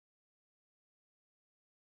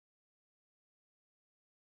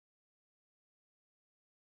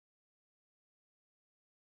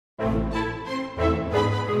I'm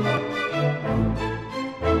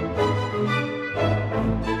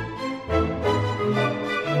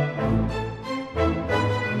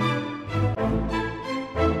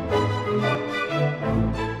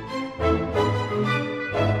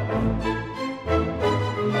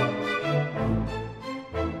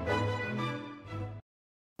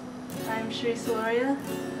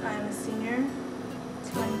a senior,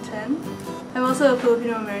 2010. I'm also a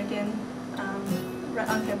Filipino American. Right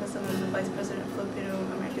on campus, I'm the vice president of Filipino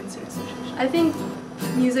American Student Association. I think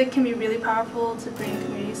music can be really powerful to bring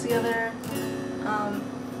communities together.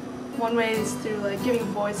 One way is through like giving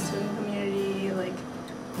voice to a community, like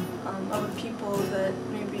of people that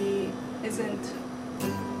maybe isn't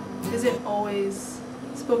always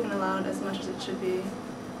spoken aloud as much as it should be.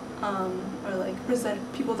 Or like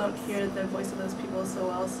people don't hear the voice of those people so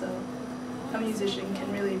well, so a musician can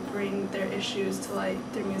really bring their issues to light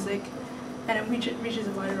through music, and it reaches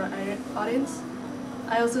a wider audience.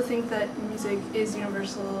 I also think that music is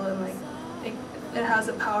universal, and like it has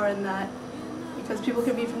a power in that, because people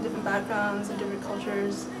can be from different backgrounds and different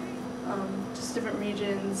cultures, just different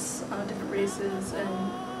regions, different races,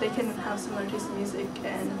 and they can have similar tastes in music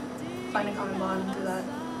and find a common bond through that.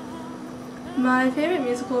 My favorite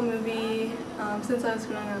musical movie since I was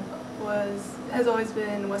growing up has always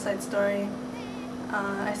been West Side Story.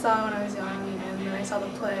 I saw it when I was young, and then I saw the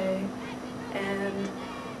play, and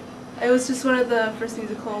it was just one of the first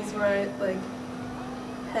musicals where I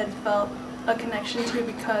had felt a connection to,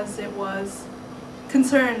 because it was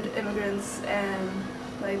concerned immigrants and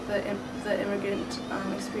like the immigrant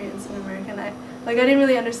experience in America. And I didn't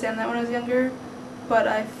really understand that when I was younger, but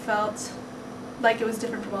I felt like it was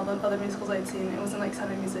different from all the other musicals I'd seen. It wasn't like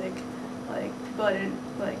Sound of Music, like people didn't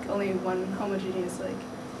like only one homogeneous like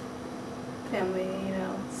family, you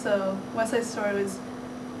know. So West Side Story was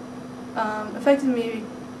affected me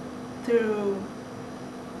through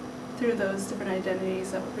those different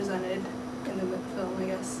identities that were presented in the film, I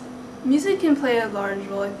guess. Music can play a large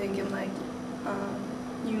role, I think, in like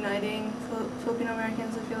uniting Filipino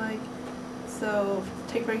Americans, I feel like. So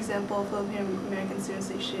take for example Filipino American Student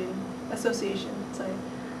Association.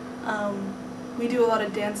 We do a lot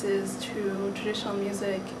of dances to traditional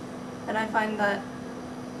music, and I find that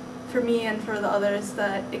for me and for the others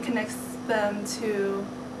that it connects them to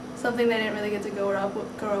something they didn't really get to grow up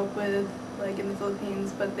with, like in the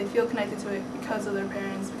Philippines, but they feel connected to it because of their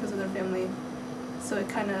parents, because of their family. So it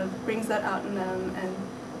kind of brings that out in them, and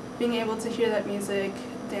being able to hear that music,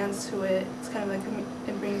 dance to it, it's kind of like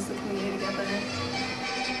it brings the community together.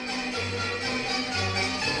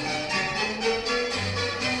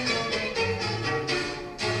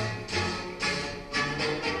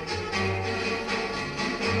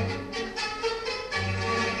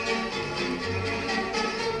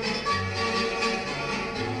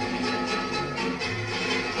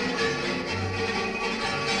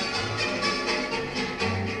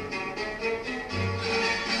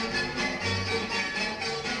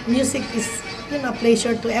 Music is, a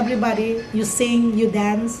pleasure to everybody. You sing, you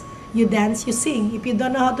dance, you sing. If you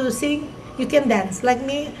don't know how to sing, you can dance. Like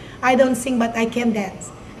me, I don't sing, but I can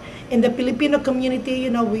dance. In the Filipino community,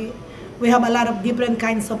 we have a lot of different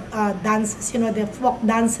kinds of dances. The folk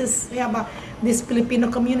dances. We have this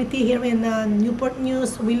Filipino community here in Newport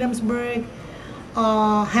News, Williamsburg,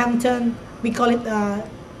 Hampton. We call it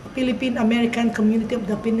Philippine American Community of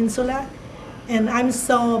the Peninsula, and I'm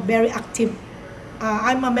so very active.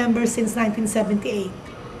 I'm a member since 1978.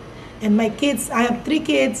 And my kids, I have 3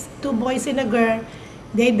 kids, 2 boys and a girl.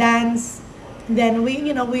 They dance. Then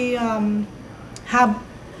we have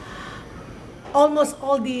almost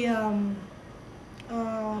all the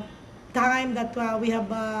time that we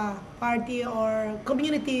have a party or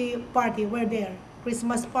community party, we're there.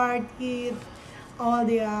 Christmas party, all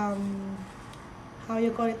the, how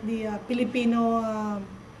you call it, the Filipiniana,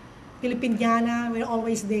 we're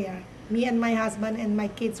always there. Me and my husband and my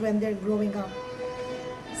kids when they're growing up.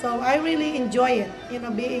 So I really enjoy it,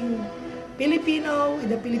 being Filipino, with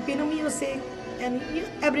the Filipino music, and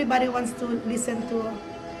everybody wants to listen to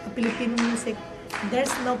Filipino music.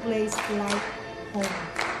 There's no place like home,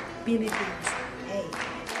 Philippines. Hey.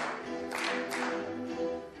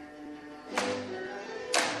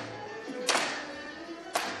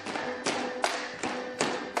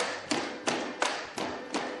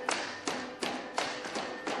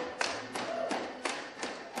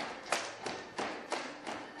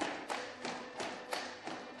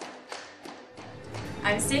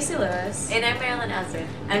 I'm Stacey Lewis. And I'm Marilyn Elson.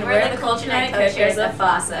 And we're the Culture Night Co-Chairs of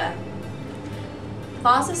FASA.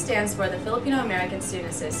 FASA stands for the Filipino American Student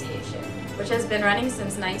Association, which has been running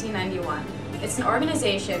since 1991. It's an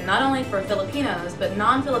organization not only for Filipinos, but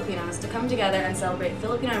non-Filipinos to come together and celebrate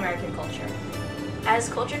Filipino-American culture. As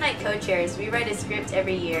Culture Night co-chairs, we write a script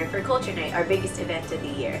every year for Culture Night, our biggest event of the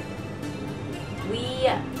year. We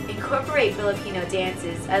incorporate Filipino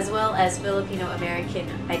dances as well as Filipino-American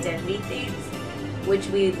identity themes, which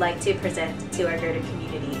we'd like to present to our greater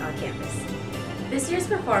community on campus. This year's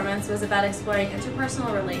performance was about exploring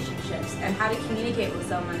interpersonal relationships and how to communicate with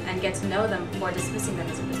someone and get to know them before dismissing them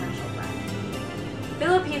as a potential friend.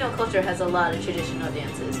 Filipino culture has a lot of traditional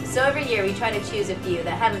dances, so every year we try to choose a few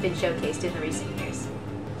that haven't been showcased in the recent years.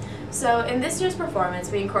 So in this year's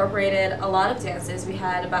performance, we incorporated a lot of dances. We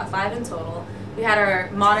had about 5 in total. We had our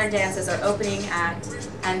modern dance as our opening act,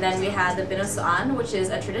 and then we had the Binusuan, which is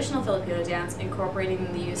a traditional Filipino dance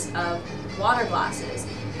incorporating the use of water glasses.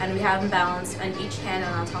 And we have them balanced on each hand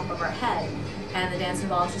and on top of our head. And the dance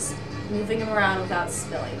involves just moving them around without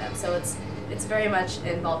spilling them. So it's very much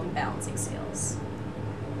involved in balancing skills.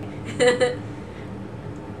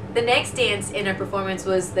 The next dance in our performance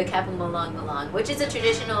was the Kapal Malang Malang, which is a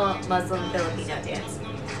traditional Muslim Filipino dance,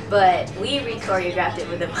 but we re-choreographed it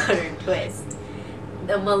with a modern twist.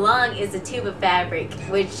 The malang is a tube of fabric,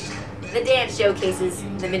 which the dance showcases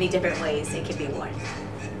the many different ways it can be worn.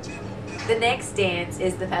 The next dance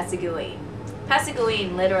is the Pasiguin.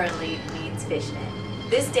 Pasiguin literally means fishnet.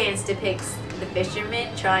 This dance depicts the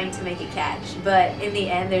fishermen trying to make a catch, but in the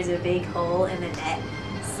end there's a big hole in the net,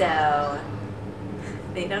 so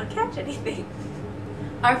they don't catch anything.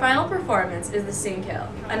 Our final performance is the Singkil,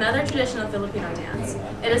 another traditional Filipino dance.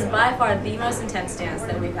 It is by far the most intense dance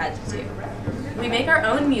that we've had to do. We make our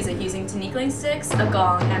own music using tinikling sticks, a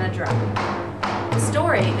gong, and a drum. The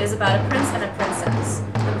story is about a prince and a princess.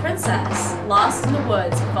 The princess, lost in the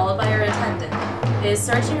woods, followed by her attendant, is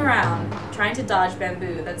searching around, trying to dodge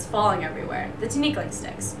bamboo that's falling everywhere, the tinikling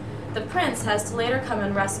sticks. The prince has to later come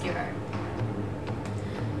and rescue her.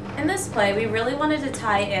 In this play, we really wanted to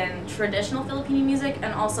tie in traditional Filipino music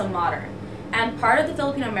and also modern. And part of the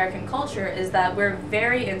Filipino-American culture is that we're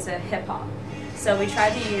very into hip-hop. So we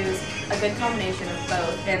tried to use a good combination of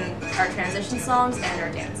both in our transition songs and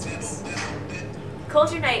our dances.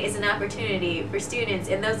 Culture Night is an opportunity for students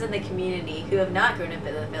and those in the community who have not grown up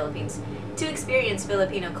in the Philippines to experience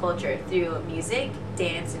Filipino culture through music,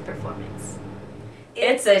 dance, and performance.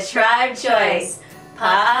 It's a tribe choice.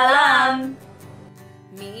 Paalam!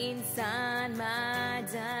 Minsan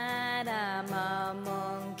madarama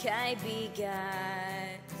mong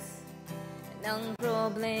kaibigan ng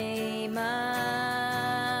problema.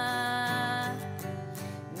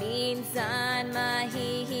 Minsan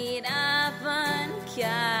mahihirapan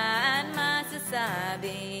ka at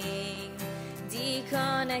masasabing di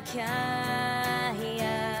ko na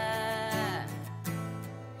kaya.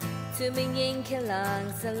 Tumingin ka lang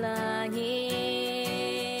sa langit,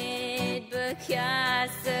 baka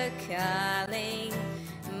sakaling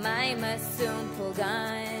may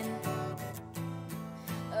masumpugan,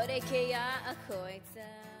 o di kaya ako'y